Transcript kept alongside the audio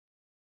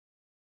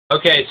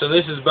Okay, so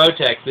this is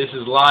bowtech. This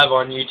is live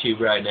on YouTube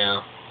right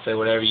now. Say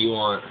whatever you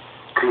want.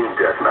 Team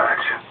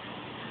deathmatch.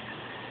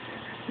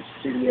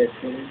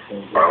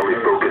 Our only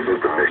focus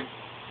is the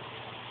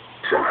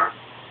mission.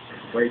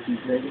 Rape these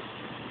niggas.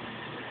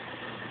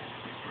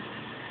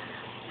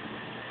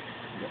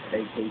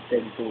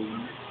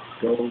 AK-74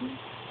 golden.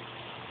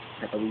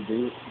 How we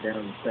do it down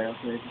in the south,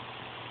 nigga.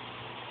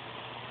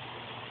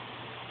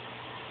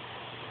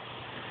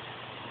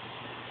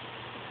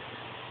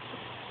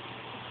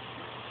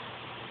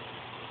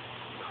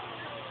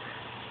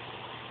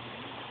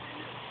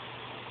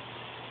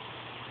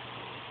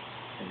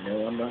 And no,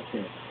 I'm not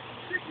saying.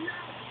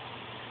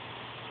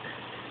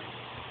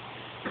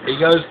 He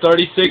goes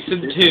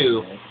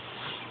 36-2.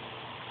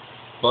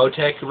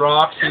 Bowtech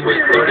rocks. He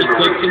went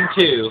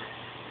 36-2.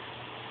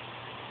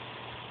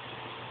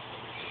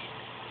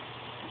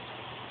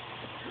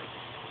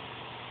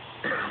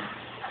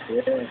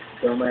 Yeah,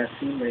 dumbass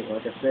teammate,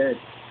 like I said,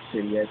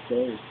 shitty ass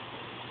players.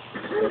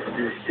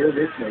 Kill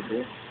this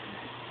nigga.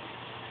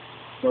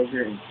 Go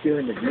here and kill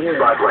him again.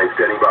 Spy plane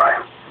standing by.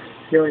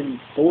 Kill him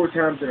 4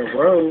 times in a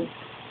row.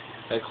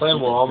 That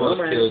Claymore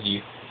almost killed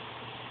you.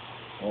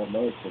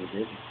 Almost, but it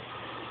didn't.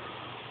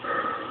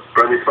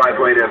 Friendly spy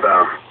plane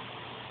inbound.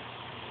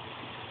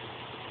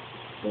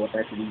 Go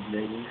after these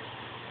niggas.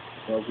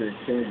 Go here and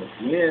kill him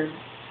again.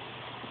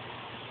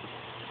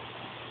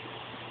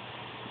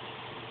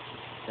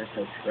 That's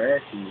how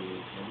trash he is,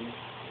 man.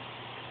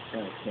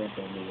 Trying to camp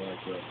on me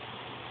like that.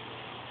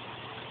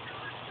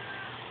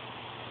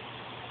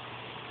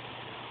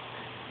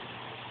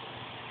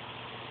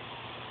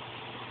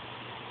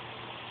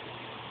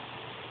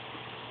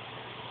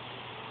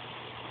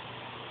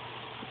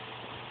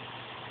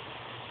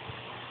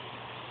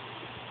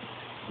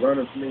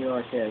 Running for me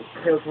like that. What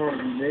the hell's wrong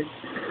with you, nigga?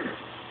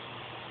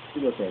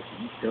 You look at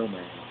you,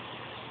 dumbass.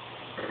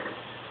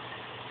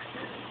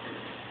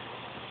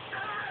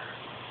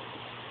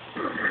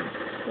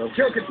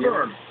 Kill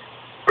confirmed.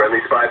 Friendly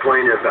spy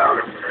plane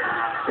inbound.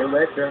 Kill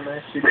that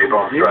dumbass shit.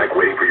 Napalm strike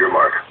waiting for your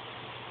mark.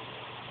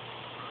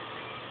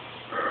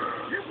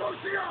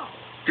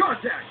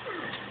 Contact!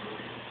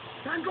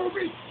 Tango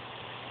beat!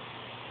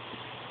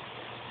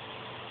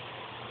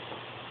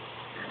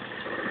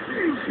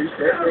 Shoot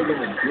that nigga in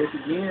the dick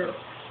again.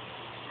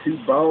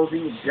 2 balls in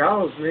your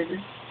jaws, nigga.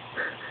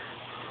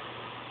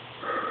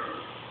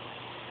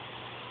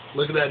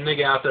 Look at that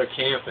nigga out there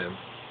camping.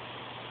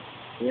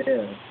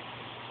 Yeah.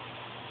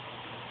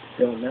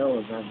 Don't know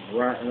if I'm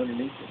right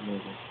underneath it,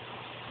 nigga.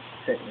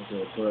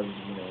 Technically, brother,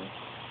 you know.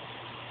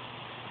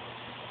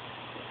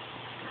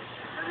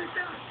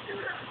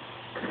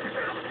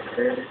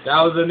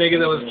 That was the nigga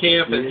that was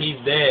camping. He's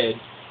dead.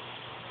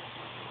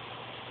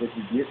 What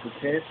you get for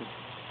camping?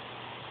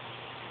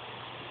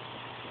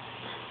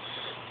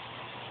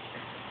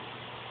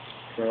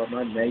 So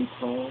my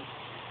napalm.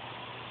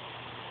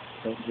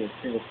 Don't get a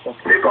single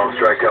fucking. Napalm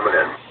strike coming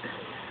in.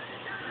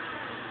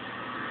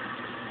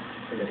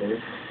 Look at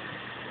this.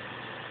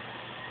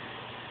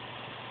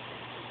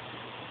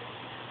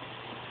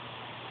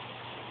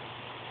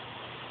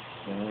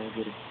 No, I don't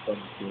get a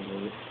fucking feel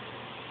with it.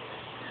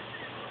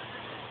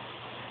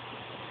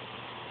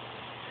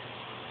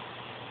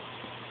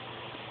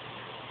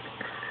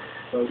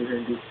 So we're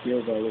gonna get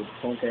killed by a little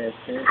punk ass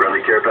camp.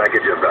 Friendly care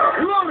package inbound.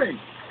 Reloading!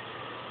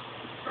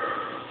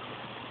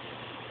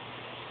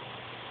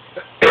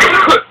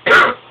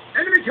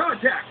 Enemy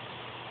contact!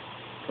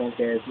 Punk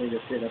ass nigga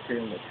sitting up here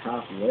in the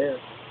top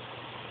left.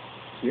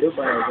 Killed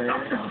by his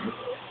ass.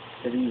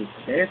 If he was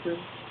camping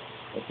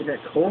up in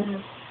that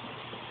corner,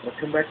 I'll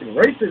come back and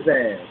rape his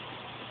ass.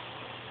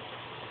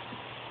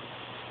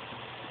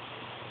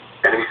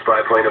 Enemy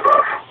spy plane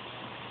above.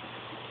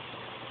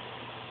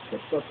 The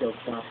fuck your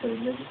stop there,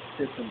 nigga.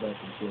 Sit some back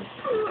and kill.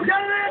 We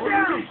got an man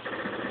down!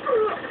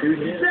 Dude,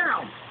 he's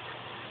down!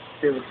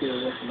 Kill a kill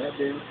away from that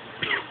dude.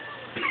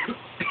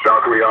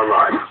 Valkyrie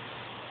online.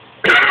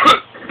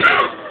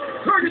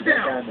 Target Guy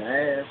down! in the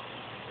ass.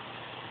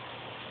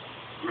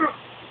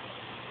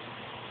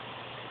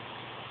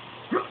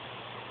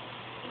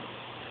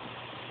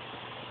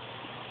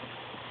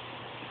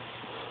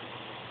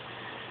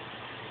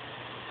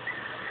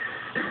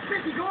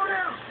 Sticky, go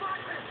down!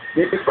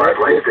 Dicky, Spy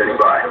plane standing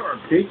by.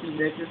 Dicky,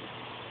 nigga.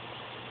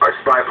 Our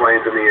spy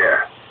plane's in the air.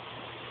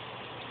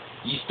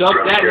 You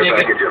stumped that Care nigga.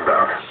 package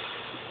inbound.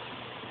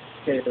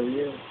 Hell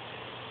yeah.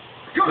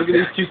 Look at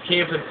these 2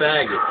 camping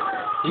faggots.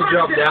 He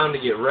jumped down to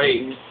get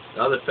raped.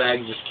 The other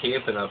fag just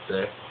camping up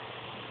there.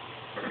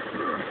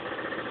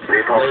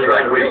 Napalm There's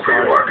strike that waiting for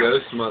your mark.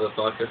 ghost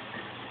motherfucker.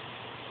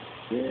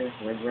 Yeah,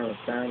 runs around the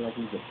sign like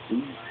he's a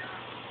beast.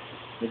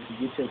 Let you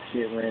get your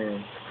shit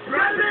ran.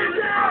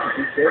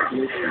 Shoot that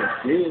bitch in the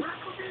dick.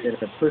 Then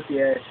a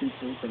pussy ass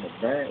shoots me from the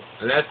back.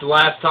 And that's the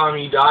last time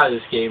you die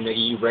this game, nigga.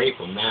 You rape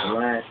him now.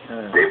 Last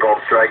time.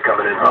 Napalm strike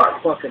coming in I'm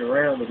hot. fucking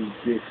around with these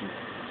bitches.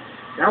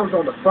 I was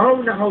on the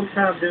phone the whole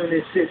time doing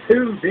this shit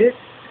too, bitch.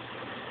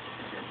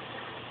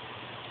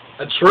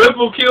 A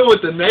triple kill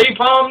with the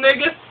napalm,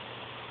 nigga?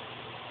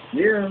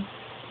 Yeah.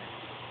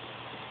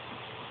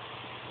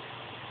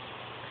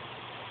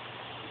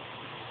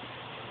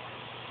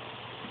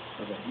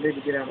 Okay,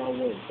 nigga, get out my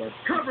way.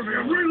 Cover me,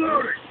 I'm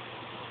reloading!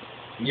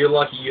 You're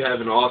lucky you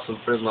have an awesome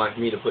friend like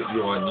me to put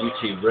you on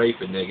YouTube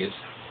raping niggas.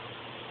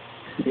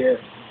 Yeah.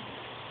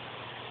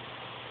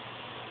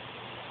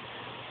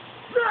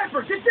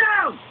 Sniper, get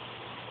down!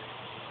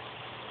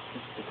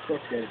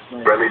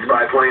 Friendly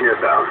spy plane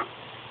inbound.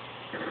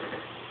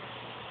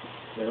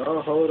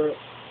 Oh, hold up.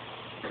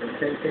 Come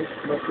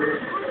up here.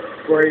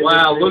 Spray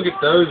Wow, look at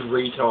those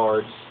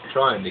retards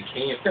trying to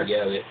camp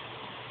together.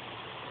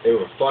 They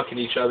were fucking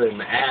each other in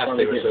the ass.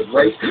 They were so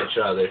close to each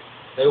other.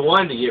 They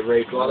wanted to get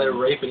raped while they were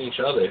raping each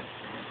other.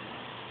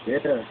 Yeah.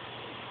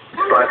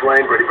 Spy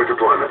plane ready for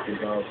deployment.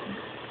 He's awesome.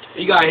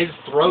 He got his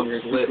throat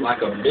slit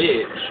like a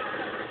bitch.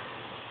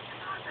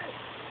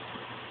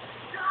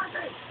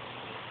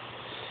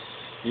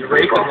 You're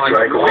raping like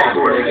a boss,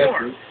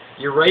 nigga.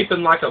 You're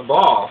raping like a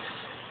boss.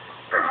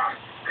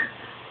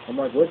 I'm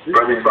like, what's this?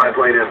 Friendly spy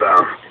plane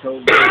inbound.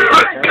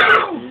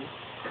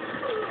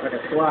 Like a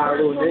fly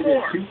little nigga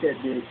and shoot that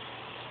bitch.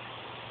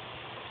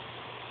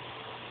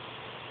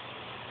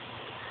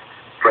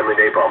 Friendly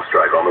napalm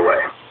strike on the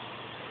way.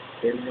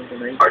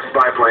 Our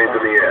spy plane's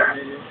in the air.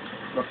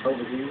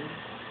 Over here.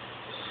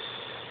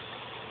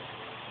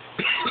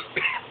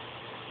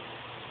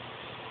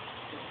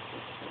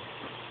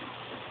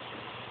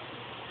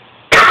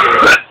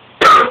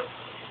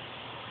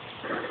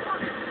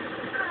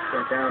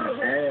 Down the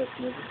ass,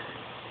 nigga.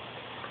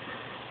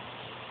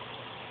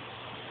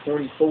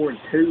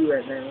 24-2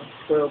 right now.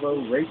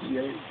 12-0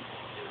 ratio.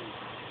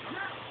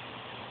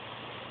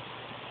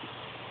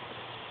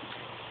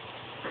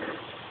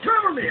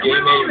 Cover me, The I'm game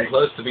ain't even reloading!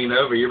 close to being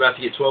over. You're about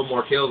to get 12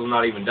 more kills and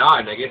not even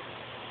die, nigga.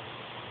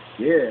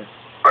 Yeah.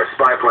 Our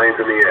spy plane's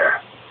in the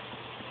air.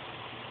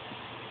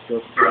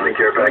 Friendly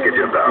care package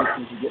inbound.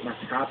 Get my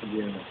top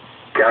again.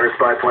 Counter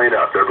spy plane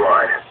up. They're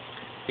blind.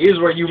 Here's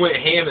where you went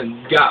ham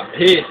and got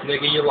pissed,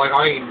 nigga. You're like,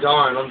 I ain't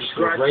dying. I'm just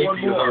gonna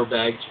rape you hoe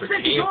bags for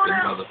camping,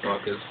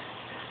 motherfuckers.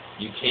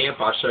 You camp,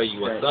 I'll show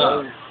you what's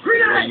up.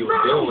 What you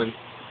were doing.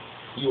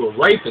 You were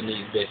raping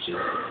these bitches.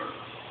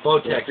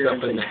 Bowtech's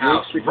up in the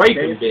house,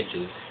 raping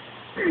bitches.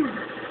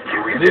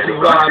 This is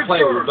why I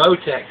play with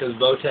Bowtech, because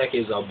Bowtech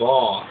is a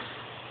boss.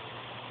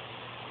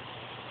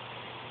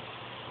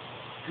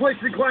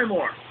 Placing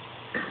Claymore!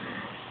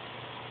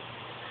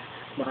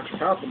 My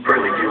top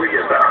Friendly Huey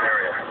inbound.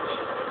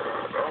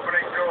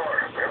 Opening door,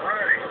 get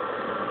ready!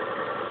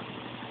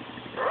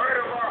 Light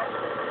him up!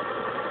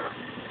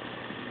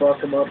 Fuck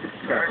him up.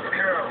 Nice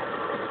kill!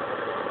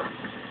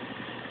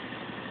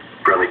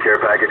 Friendly care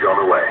package on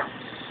the way.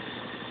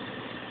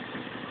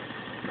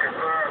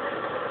 Confirmed.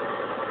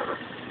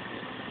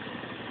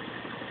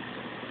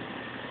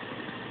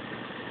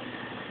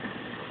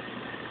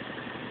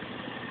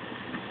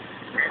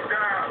 He's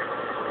down!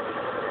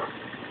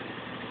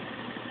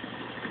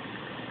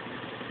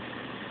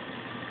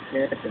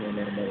 Camping in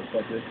that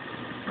motherfucker.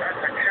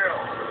 That's a kill!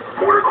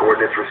 Mortar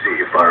coordinates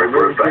received. Firing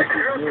for effect.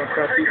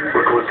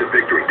 We're close to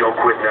victory. Don't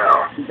quit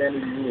now. See that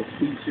nigga little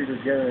pea-shooter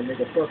gun,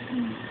 nigga, fuck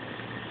you.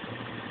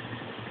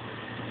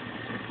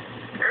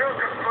 Kill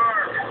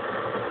confirmed!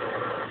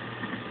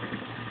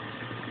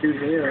 Shoot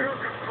him. Kill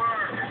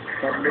confirmed!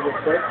 Fuck nigga,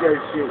 fuck your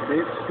shit,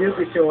 bitch. Still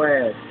get your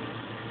ass.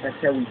 That's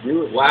how we do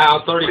it.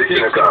 Wow,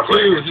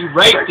 36-2. He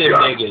raped them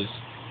niggas.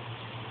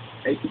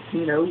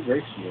 18-0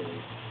 ratio.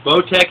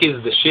 Bowtech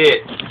is the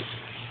shit.